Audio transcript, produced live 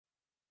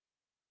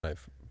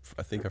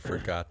I think I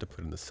forgot to put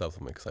it in the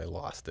supplement because I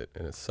lost it,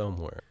 and it's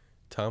somewhere.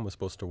 Tom was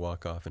supposed to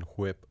walk off and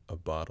whip a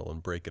bottle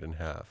and break it in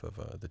half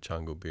of the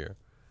Chango beer.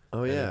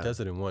 Oh, and yeah. he does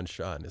it in one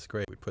shot, and it's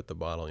great. We put the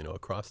bottle,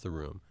 across the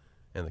room,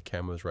 and the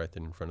camera was right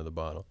there in front of the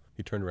bottle.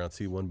 He turned around,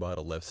 see one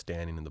bottle left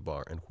standing in the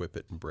bar, and whip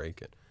it and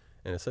break it.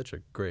 And it's such a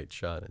great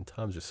shot, and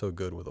Tom's just so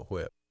good with a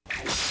whip.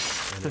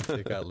 And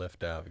it got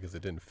left out because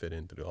it didn't fit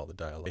into all the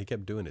dialogue. He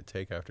kept doing it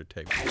take after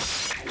take.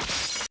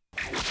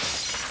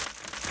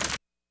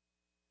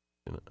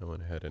 I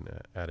went ahead and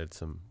added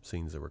some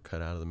scenes that were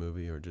cut out of the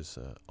movie or just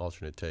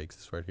alternate takes.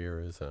 This right here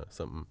is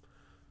something,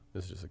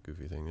 this is just a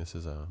goofy thing. This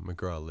is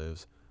McGraw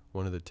Lives.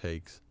 One of the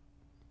takes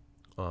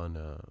on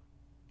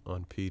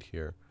Pete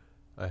here,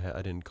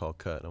 I didn't call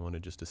cut. I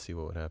wanted just to see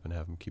what would happen,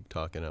 have him keep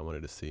talking. I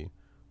wanted to see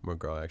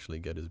McGraw actually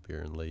get his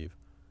beer and leave,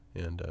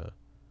 and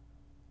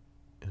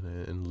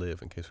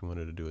live in case we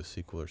wanted to do a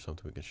sequel or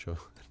something. We could show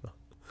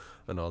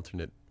an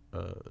alternate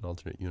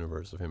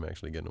universe of him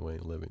actually getting away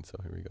and living. So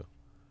here we go.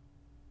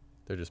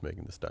 They're just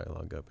making this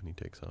dialogue up, and he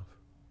takes off.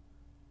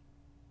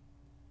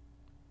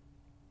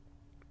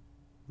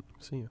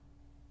 See ya.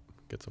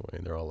 Gets away,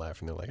 and they're all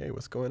laughing. They're like, "Hey,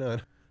 what's going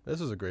on?"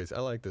 This was a great.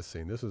 I like this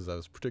scene. I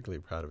was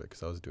particularly proud of it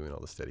because I was doing all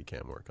the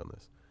Steadicam work on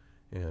this,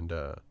 and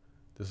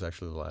this is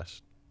actually the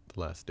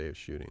last day of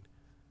shooting.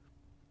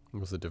 It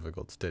was a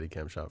difficult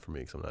Steadicam shot for me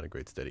because I'm not a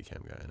great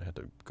Steadicam guy, and I had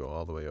to go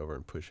all the way over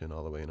and push in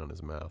all the way in on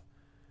his mouth,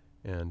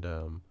 and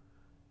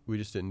we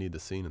just didn't need the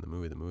scene in the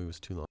movie. The movie was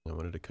too long. I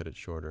wanted to cut it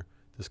shorter.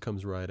 This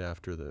comes right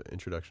after the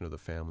introduction of the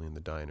family in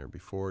the diner,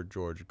 before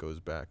George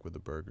goes back with the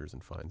burgers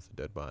and finds the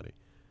dead body.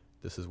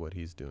 This is what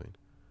he's doing.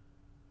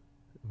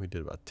 We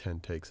did about 10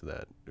 takes of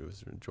that. It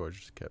was George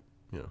just kept,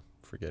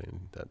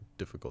 forgetting that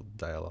difficult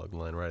dialogue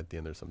line. Right at the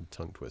end, there's some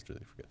tongue twister that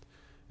he forgets.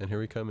 And here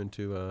we come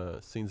into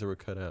scenes that were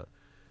cut out.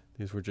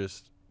 These were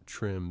just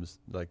trims.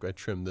 Like I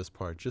trimmed this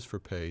part just for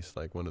pace,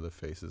 like one of the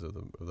faces of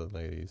the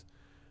ladies.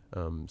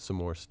 Some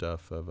more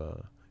stuff of.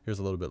 Here's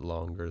a little bit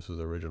longer. This was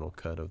the original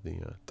cut of the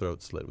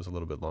throat slit. It was a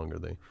little bit longer.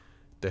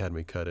 They had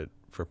me cut it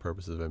for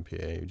purposes of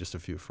MPA, just a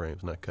few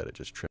frames, not cut it,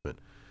 just trim it.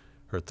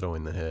 Her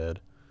throwing the head.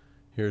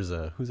 Here's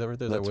who's ever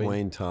there? That's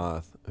Wayne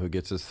Toth, who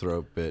gets his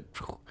throat bit,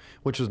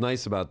 which was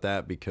nice about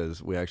that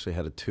because we actually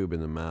had a tube in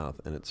the mouth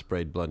and it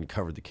sprayed blood and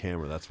covered the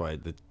camera. That's why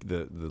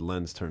the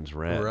lens turns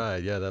red.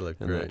 Right, yeah, that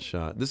looked in great. That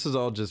shot. This is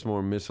all just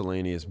more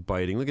miscellaneous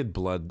biting. Look at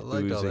blood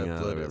oozing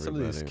out of everybody. Some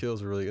of these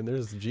kills were really, and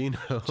there's Gino.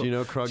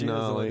 Gino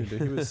Crognoli.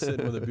 He was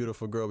sitting with a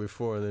beautiful girl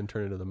before and then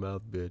turned into the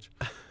mouth bitch.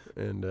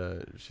 And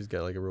she's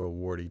got like a real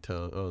warty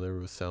tongue. Oh, there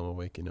was Salma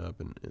waking up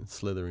and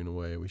slithering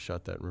away. We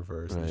shot that in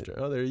reverse. Right.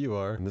 Oh, there you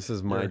are. And this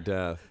is my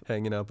death.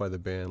 Hanging out by the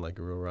band like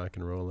a real rock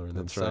and roller. And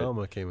then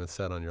Salma came and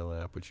sat on your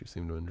lap, which you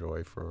seemed to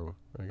enjoy for,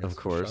 I guess, of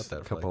course, shot that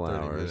a couple for like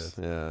 30 hours. minutes.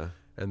 Yeah.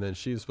 And then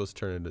she was supposed to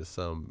turn into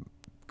some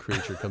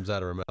creature, comes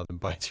out of her mouth and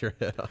bites your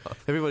head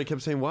off. Everybody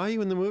kept saying, "Why are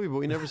you in the movie? But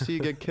we never see you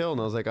get killed."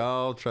 And I was like,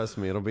 "Oh, trust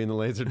me, it'll be in the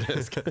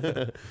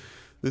Laserdisc."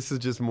 This is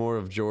just more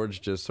of George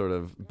just sort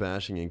of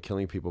bashing and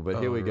killing people. But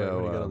here we go.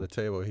 When he got on the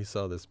table, he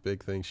saw this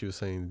big thing. She was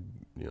saying,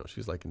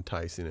 she's like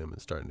enticing him and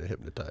starting to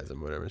hypnotize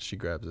him, whatever. And she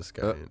grabs this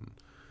guy. And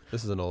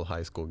this is an old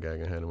high school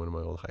gag I had in one of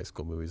my old high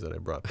school movies that I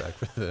brought back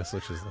for this,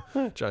 which is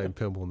a giant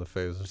pimple in the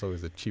face. There's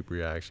always a cheap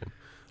reaction.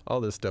 All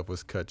this stuff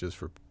was cut just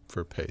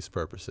for pace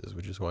purposes,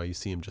 which is why you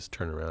see him just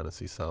turn around and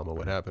see Salma.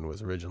 What happened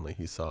was originally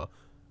he saw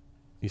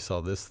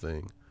this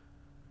thing,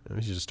 and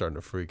he's just starting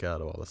to freak out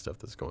of all the stuff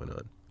that's going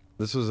on.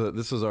 This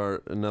was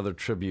our another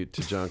tribute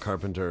to John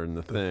Carpenter and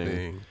the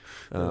Thing.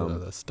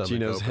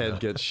 Gino's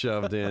head gets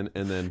shoved in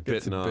and then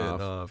bitten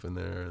off in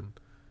there. And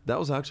that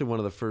was actually one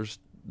of the first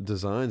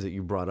designs that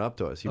you brought up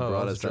to us. You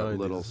brought us that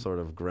little sort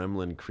of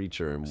gremlin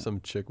creature. And some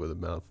chick with a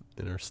mouth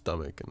in her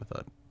stomach, and I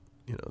thought,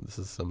 this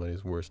is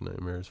somebody's worst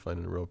nightmare, is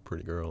finding a real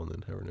pretty girl and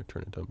then having her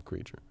turn into a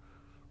creature.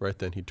 Right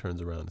then he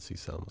turns around and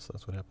sees Selma, so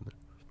that's what happened there.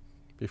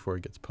 Before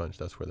he gets punched,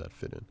 that's where that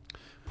fit in.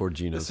 Poor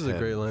Gino's This is a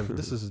great line.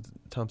 This is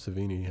Tom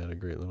Savini had a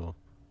great little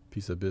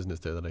piece of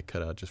business there that I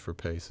cut out just for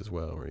pace as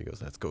well, where he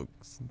goes, "Let's go,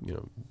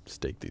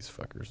 stake these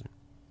fuckers."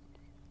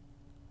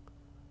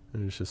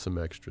 And there's just some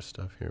extra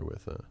stuff here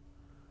with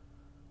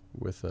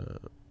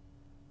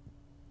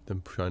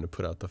them trying to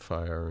put out the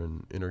fire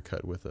and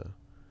intercut with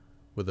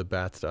a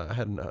bat style. I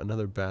had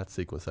another bat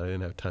sequence that I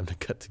didn't have time to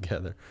cut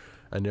together.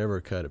 I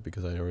never cut it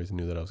because I always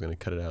knew that I was going to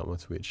cut it out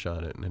once we had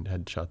shot it, and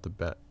had shot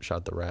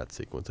the rat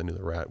sequence. I knew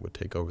the rat would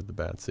take over the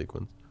bat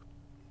sequence.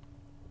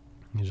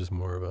 It's just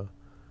more of a.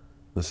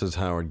 This is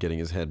Howard getting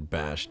his head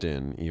bashed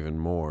in even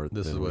more.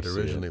 This is what it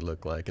originally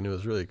looked like, and it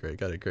was really great.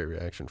 Got a great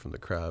reaction from the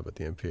crowd, but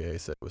the MPA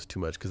said it was too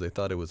much because they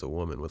thought it was a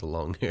woman with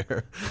long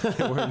hair.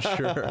 They weren't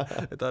sure.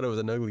 They thought it was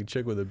an ugly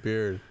chick with a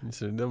beard. He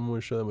said, "No one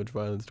show that much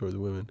violence towards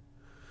women."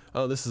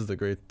 Oh, this is the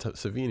great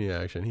Savini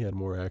action. He had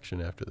more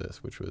action after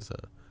this, which was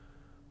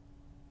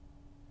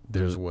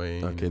there's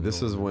Wayne. Okay,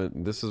 this is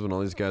when all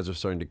these guys are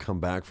starting to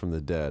come back from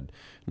the dead.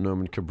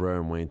 Norman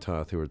Cabrera and Wayne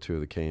Toth, who are two of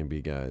the K&B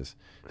guys,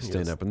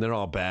 stand up, and they're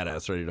all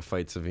badass, ready to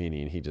fight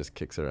Savini, and he just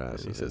kicks their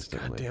ass. And he says,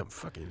 "Goddamn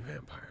fucking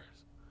vampires!"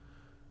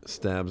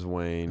 Stabs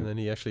Wayne. And then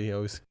he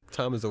always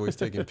Tom is always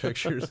taking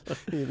pictures.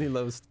 He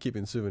loves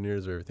keeping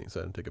souvenirs or everything, so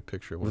I had to take a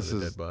picture of one of the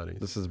dead bodies.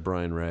 This is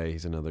Brian Ray.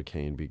 He's another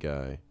K&B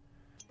guy.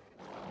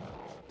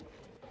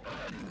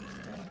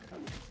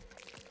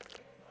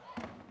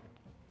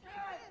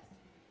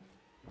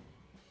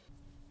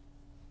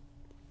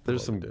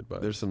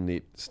 There's some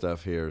neat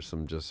stuff here.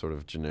 Some just sort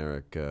of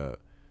generic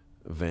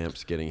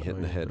vamps getting hit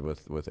in the head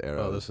with arrows.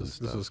 Oh, this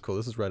was cool.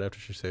 This is right after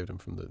she saved him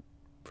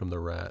from the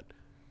rat,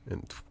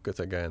 and gets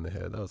that guy in the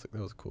head. That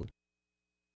was cool.